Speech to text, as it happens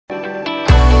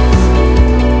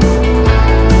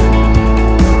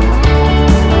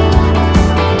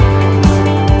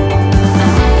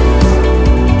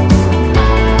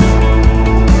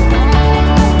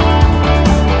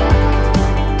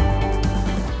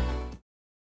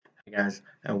Hey guys,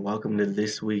 and welcome to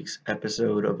this week's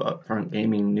episode of Upfront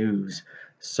Gaming News.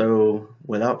 So,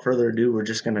 without further ado, we're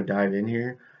just going to dive in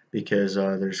here because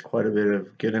there's quite a bit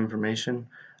of good information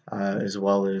as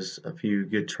well as a few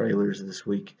good trailers this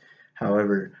week.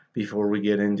 However, before we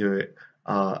get into it,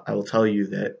 I will tell you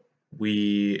that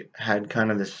we had kind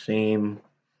of the same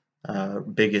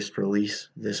biggest release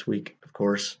this week, of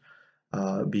course,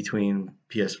 between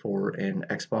PS4 and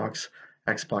Xbox.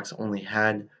 Xbox only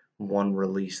had one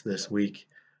release this week,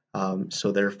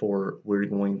 so therefore we're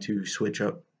going to switch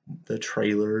up the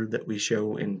trailer that we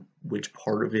show and which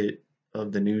part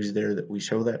of the news there that we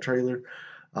show that trailer.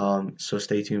 So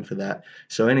stay tuned for that.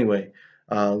 So anyway,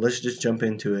 let's just jump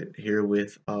into it here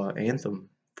with Anthem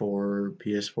for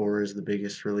PS4 is the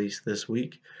biggest release this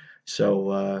week.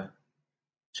 So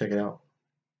check it out.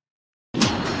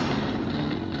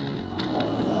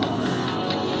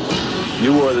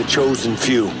 You are the chosen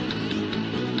few,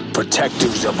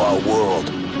 protectors of our world.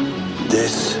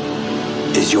 This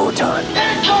is your time.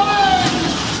 Incoming!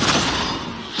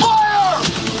 Fire!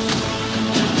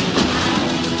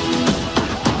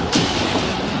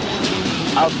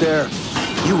 Out there,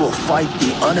 you will fight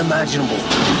the unimaginable.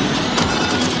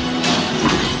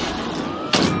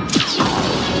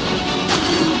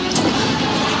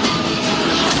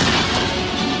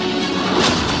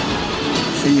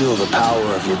 Feel the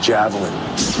power of your javelin,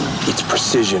 its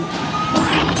precision.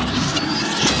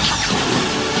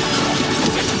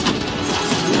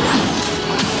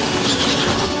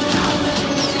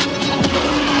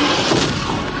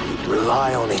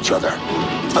 Rely on each other.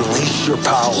 Unleash your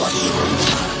power.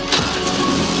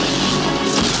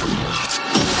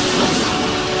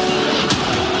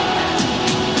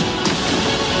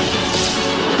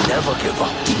 Never give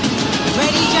up.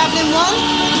 Ready, Javelin 1?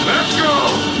 Let's go!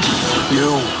 You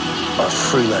are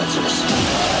freelancers.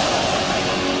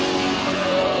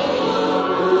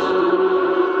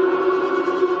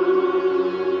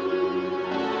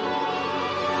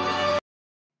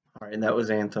 Alright, and that was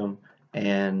Anthem,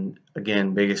 and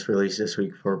again, biggest release this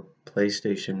week for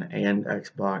PlayStation and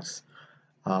Xbox.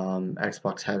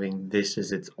 Xbox having this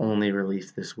as its only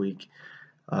release this week.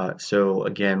 So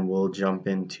again, we'll jump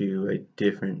into a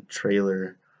different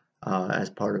trailer as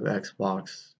part of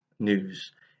Xbox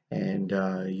news, and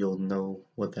you'll know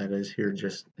what that is here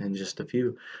in just a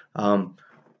few.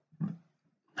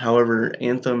 However,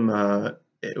 Anthem,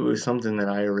 it was something that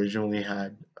I originally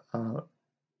had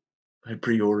I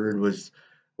pre-ordered, was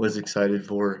excited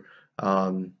for,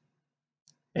 and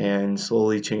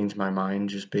slowly changed my mind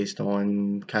just based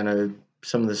on kind of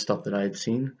some of the stuff that I had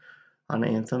seen on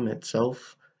Anthem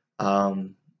itself.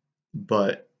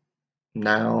 But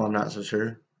now I'm not so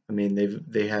sure. I mean,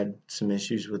 they had some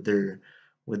issues with their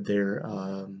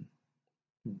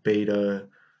beta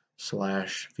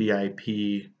slash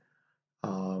VIP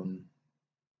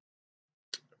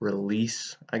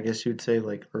release, I guess you'd say,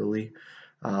 like early.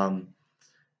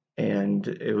 And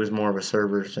it was more of a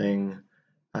server thing.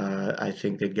 I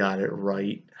think they got it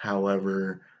right.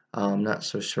 However, I'm not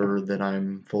so sure that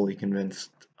I'm fully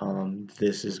convinced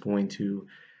this is going to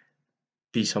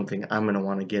be something I'm going to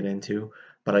want to get into.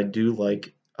 But I do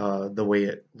like the way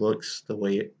it looks, the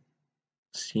way it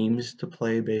seems to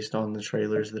play based on the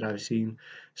trailers that I've seen.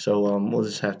 So we'll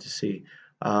just have to see.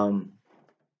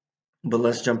 But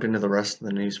let's jump into the rest of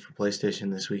the news for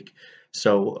PlayStation this week.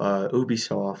 So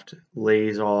Ubisoft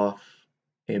lays out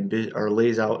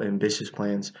ambitious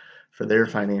plans for their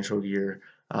financial year.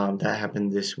 That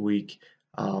happened this week.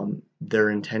 They're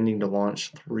intending to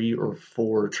launch 3 or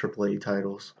 4 AAA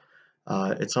titles.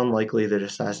 It's unlikely that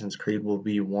Assassin's Creed will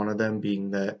be one of them,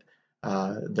 being that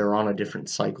they're on a different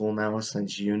cycle now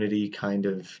since Unity kind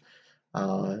of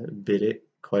bit it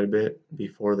quite a bit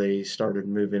before they started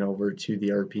moving over to the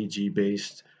RPG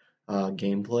based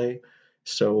gameplay.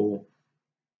 So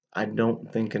I don't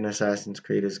think an Assassin's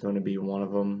Creed is going to be one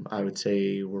of them. I would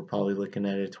say we're probably looking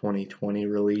at a 2020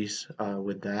 release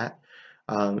with that.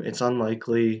 It's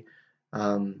unlikely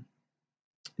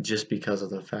just because of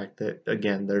the fact that,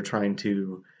 again, they're trying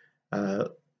to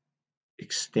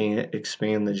expand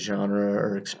the genre,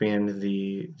 or expand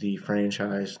the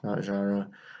franchise, not genre,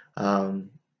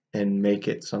 and make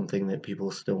it something that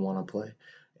people still want to play.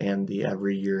 And the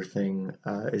every year thing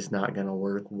is not going to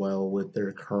work well with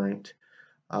their current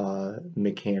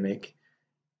mechanic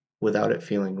without it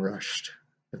feeling rushed,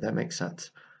 if that makes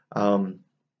sense. A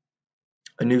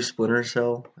new Splinter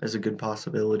Cell is a good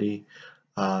possibility,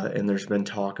 and there's been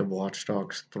talk of Watch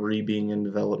Dogs 3 being in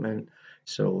development,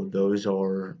 so those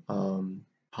are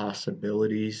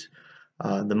possibilities.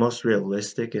 The most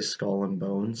realistic is Skull and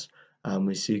Bones.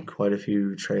 We see quite a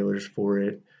few trailers for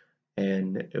it.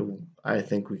 and I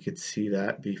think we could see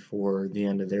that before the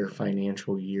end of their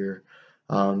financial year.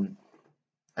 Um,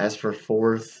 as for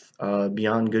fourth,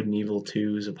 Beyond Good and Evil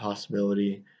 2 is a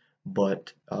possibility,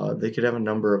 but they could have a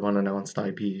number of unannounced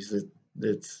IPs.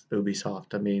 That's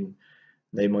Ubisoft. I mean,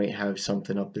 they might have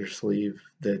something up their sleeve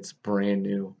that's brand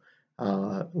new,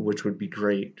 which would be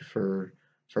great for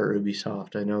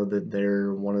Ubisoft. I know that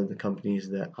they're one of the companies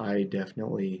that I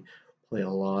definitely play a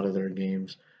lot of their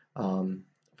games.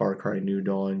 Far Cry New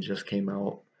Dawn just came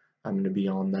out. I'm going to be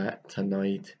on that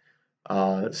tonight.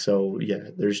 So yeah,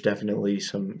 there's definitely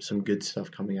some good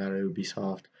stuff coming out of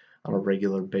Ubisoft on a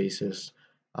regular basis.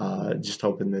 Just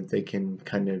hoping that they can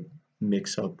kind of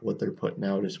mix up what they're putting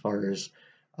out as far as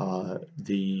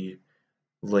the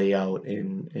layout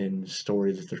and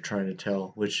story that they're trying to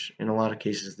tell, which in a lot of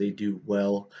cases they do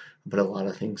well, but a lot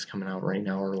of things coming out right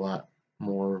now are a lot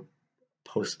more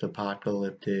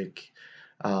post-apocalyptic.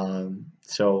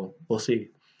 So we'll see.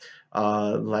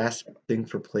 Last thing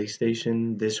for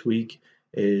PlayStation this week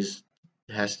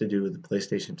has to do with the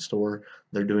PlayStation Store.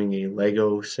 They're doing a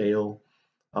Lego sale.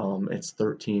 It's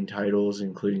 13 titles,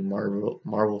 including Marvel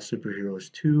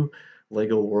Superheroes 2,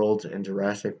 Lego Worlds, and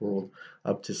Jurassic World,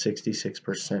 up to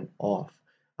 66% off.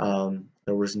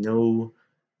 There was no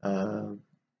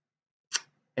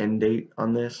end date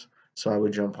on this, so I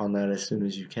would jump on that as soon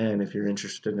as you can if you're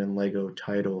interested in Lego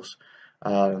titles.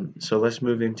 So let's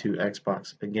move into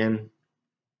Xbox. Again,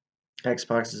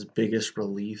 Xbox's biggest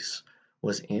release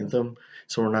was Anthem,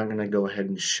 so we're not going to go ahead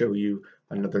and show you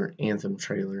another Anthem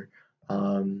trailer.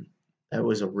 That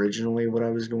was originally what I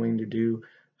was going to do.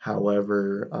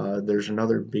 However, there's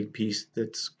another big piece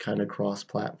that's kind of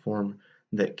cross-platform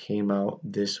that came out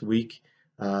this week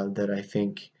that I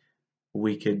think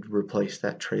we could replace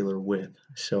that trailer with.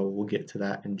 So we'll get to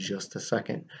that in just a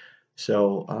second.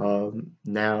 So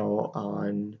now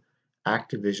on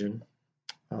Activision,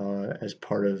 as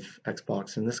part of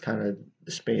Xbox, and this kind of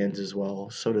spans as well.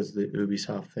 So does the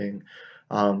Ubisoft thing.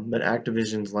 But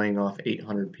Activision's laying off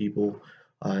 800 people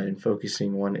and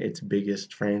focusing on its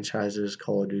biggest franchises,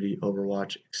 Call of Duty,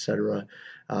 Overwatch, etc.,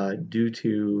 due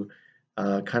to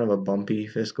kind of a bumpy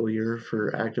fiscal year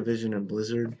for Activision and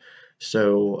Blizzard.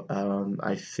 So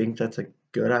I think that's a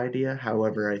good idea.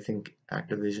 However, I think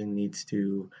Activision needs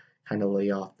to kind of lay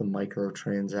off the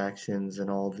microtransactions and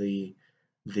all the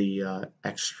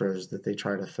extras that they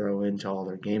try to throw into all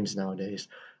their games nowadays.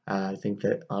 I think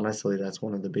that honestly that's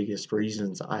one of the biggest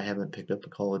reasons I haven't picked up a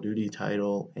Call of Duty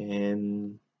title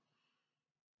in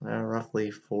roughly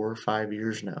 4 or 5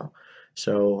 years now.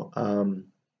 So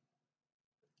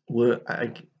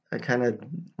I kind of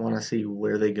want to see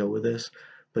where they go with this,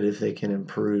 but if they can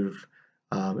improve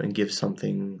and give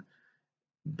something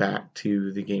back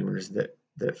to the gamers that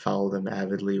follow them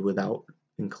avidly without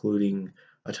including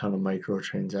a ton of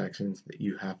microtransactions that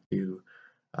you have to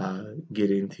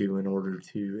get into in order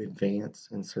to advance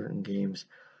in certain games.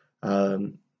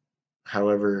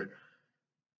 However,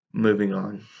 moving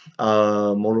on.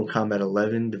 Mortal Kombat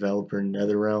 11 developer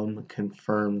NetherRealm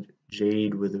confirmed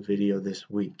Jade with a video this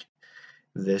week.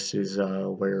 This is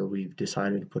where we've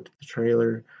decided to put the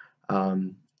trailer.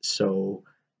 So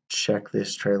check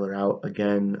this trailer out.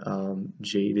 Again,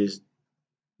 Jade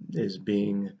is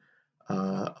being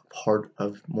part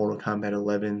of Mortal Kombat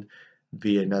 11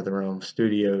 via NetherRealm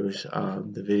Studios.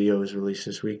 The video is released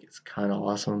this week. It's kind of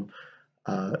awesome.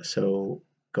 So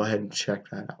go ahead and check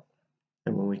that out.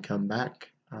 And when we come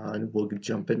back, we'll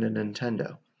jump into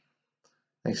Nintendo.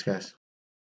 Thanks, guys.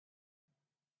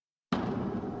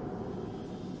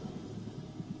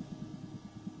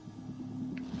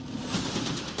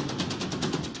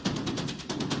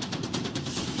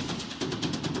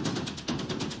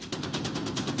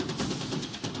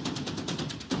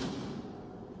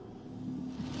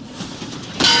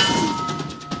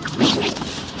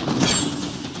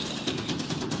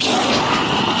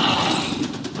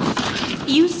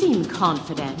 You seem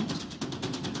confident.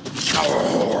 Our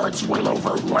hordes will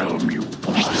overwhelm you.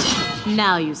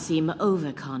 Now you seem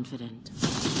overconfident.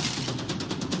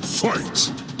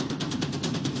 Fight!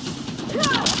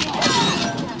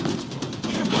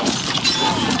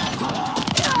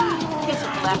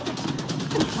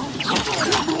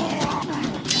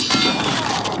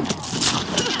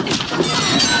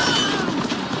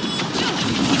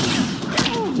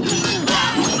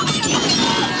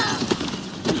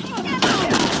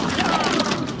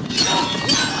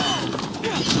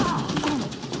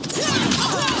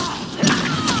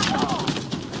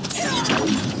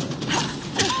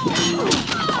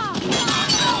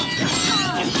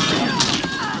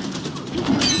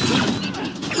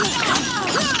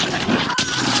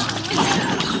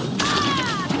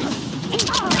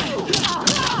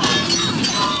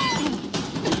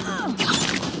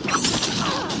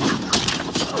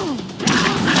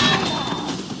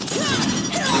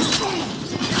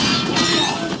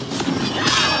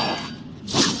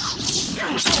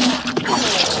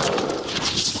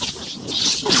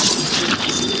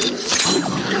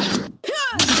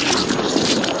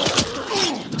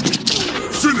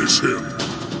 him!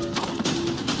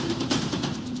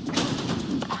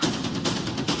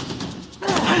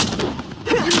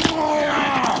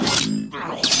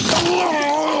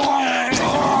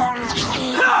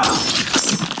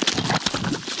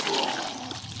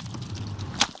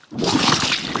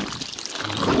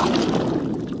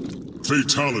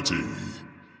 Fatality.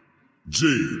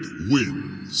 Jade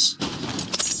wins.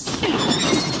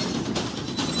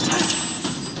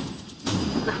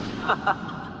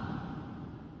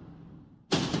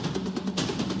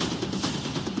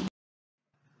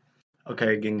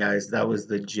 Okay, again, guys, that was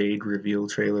the Jade reveal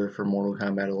trailer for Mortal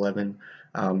Kombat 11.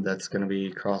 That's going to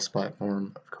be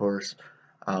cross-platform, of course.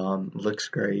 Looks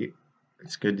great.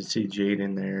 It's good to see Jade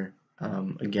in there.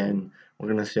 Again, we're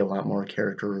going to see a lot more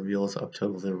character reveals up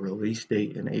till the release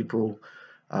date in April.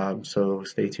 So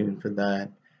stay tuned for that.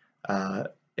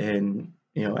 And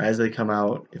you know, as they come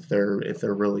out, if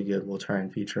they're really good, we'll try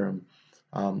and feature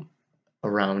them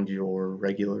around your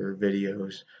regular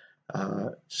videos.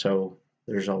 So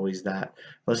there's always that.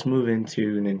 Let's move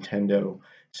into Nintendo.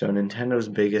 So Nintendo's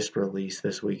biggest release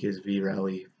this week is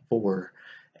V-Rally 4,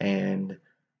 and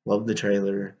love the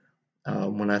trailer.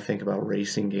 When I think about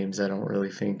racing games, I don't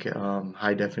really think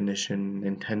high definition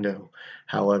Nintendo.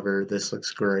 However, this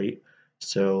looks great.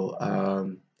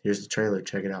 So here's the trailer.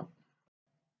 Check it out.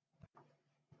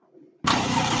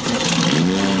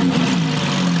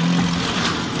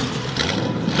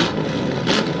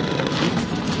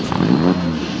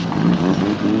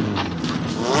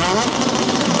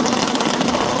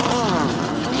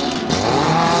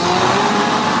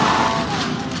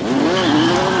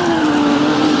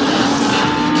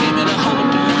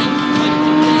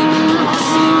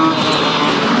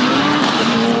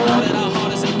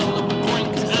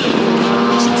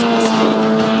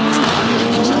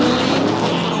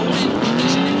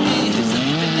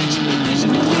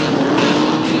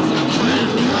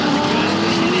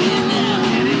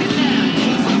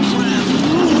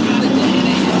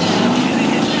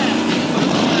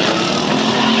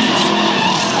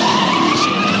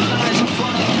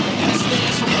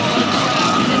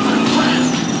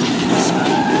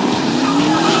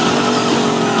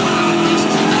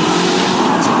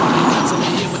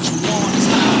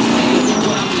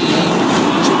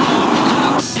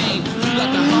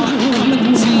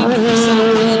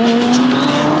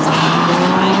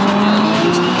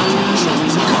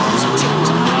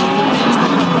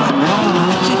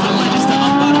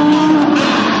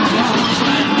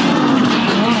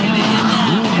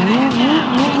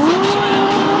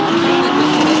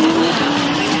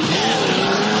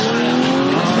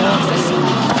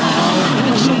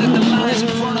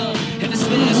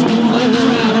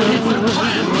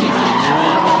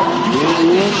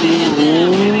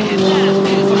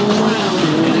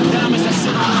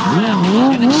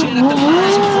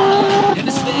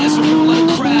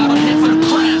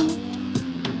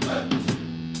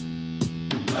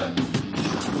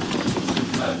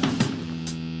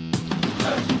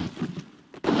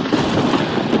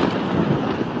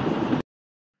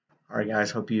 Alright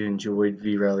guys, hope you enjoyed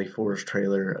V-Rally 4's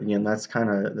trailer. Again, that's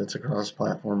a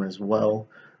cross-platform as well.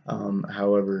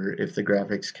 However, if the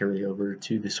graphics carry over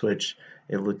to the Switch,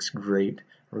 it looks great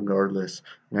regardless.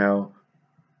 Now,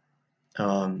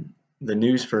 the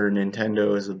news for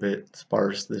Nintendo is a bit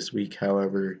sparse this week.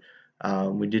 However,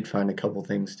 we did find a couple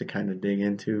things to kind of dig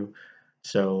into.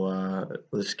 So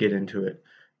let's get into it.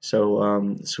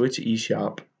 So Switch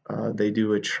eShop, they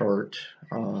do a chart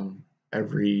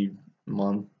every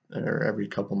month or every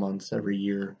couple months, every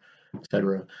year,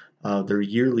 etc. Their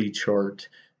yearly chart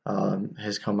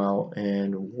has come out,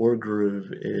 and Wargroove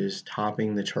is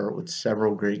topping the chart with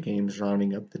several great games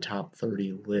rounding up the top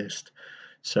 30 list.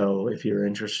 So if you're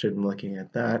interested in looking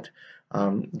at that,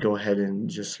 go ahead and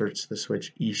just search the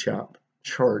Switch eShop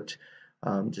chart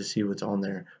to see what's on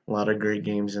there. A lot of great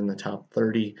games in the top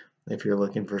 30. If you're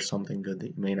looking for something good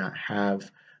that you may not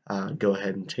have, go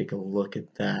ahead and take a look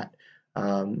at that.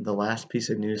 The last piece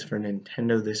of news for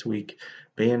Nintendo this week,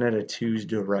 Bayonetta 2's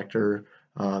director,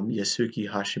 Yusuke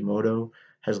Hashimoto,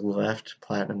 has left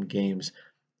Platinum Games.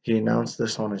 He announced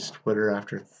this on his Twitter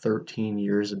after 13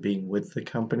 years of being with the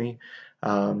company.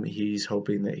 He's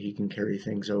hoping that he can carry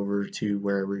things over to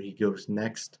wherever he goes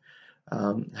next.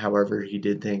 However, he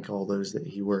did thank all those that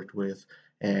he worked with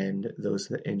and those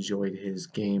that enjoyed his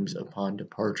games upon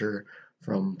departure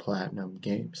from Platinum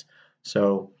Games.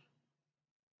 So,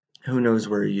 who knows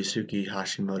where Yusuke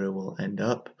Hashimoto will end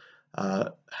up.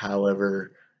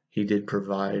 However, he did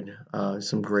provide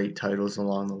some great titles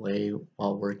along the way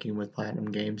while working with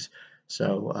Platinum Games.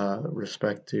 So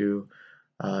respect to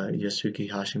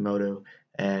Yusuke Hashimoto,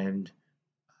 and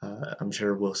I'm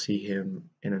sure we'll see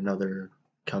him in another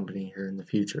company here in the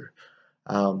future.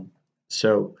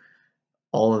 So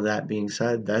all of that being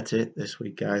said, that's it this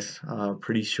week, guys.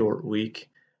 Pretty short week.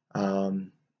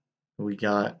 We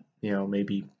got,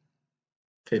 maybe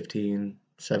 15,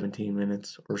 17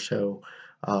 minutes or so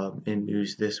in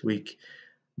news this week.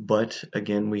 But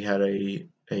again, we had a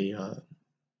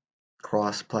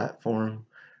cross-platform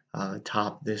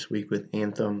top this week with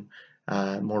Anthem,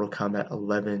 Mortal Kombat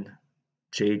 11,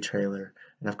 Jade trailer,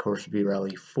 and of course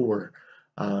V-Rally 4.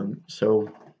 So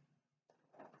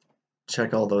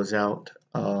check all those out.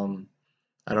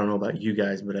 I don't know about you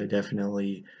guys, but I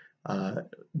definitely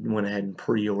went ahead and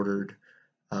pre-ordered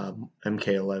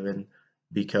MK11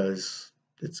 because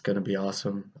it's going to be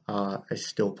awesome. I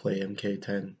still play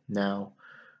MK10 now.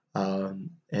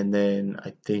 And then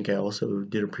I think I also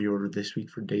did a pre-order this week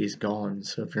for Days Gone.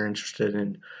 So if you're interested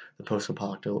in the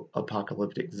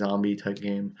post-apocalyptic zombie type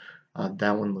game,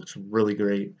 that one looks really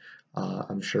great.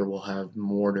 I'm sure we'll have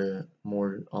more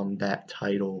on that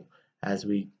title as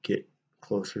we get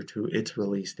closer to its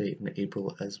release date in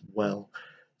April as well.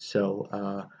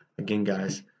 So again,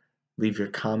 guys, leave your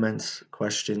comments,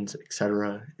 questions,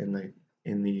 etc. in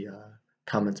the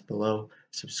comments below.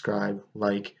 Subscribe,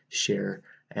 like, share,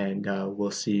 and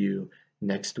we'll see you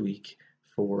next week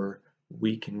for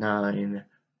week 9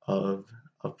 of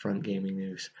Upfront Gaming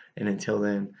News. And until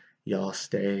then, y'all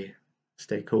stay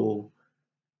cool.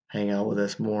 Hang out with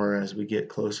us more as we get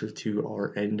closer to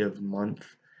our end of month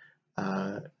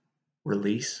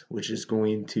release, which is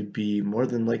going to be more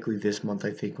than likely this month.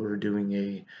 I think we're doing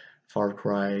a Far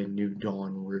Cry New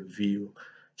Dawn review,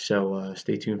 so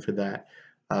stay tuned for that.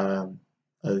 Other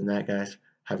than that, guys,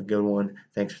 have a good one.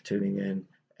 Thanks for tuning in,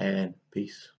 and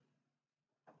peace.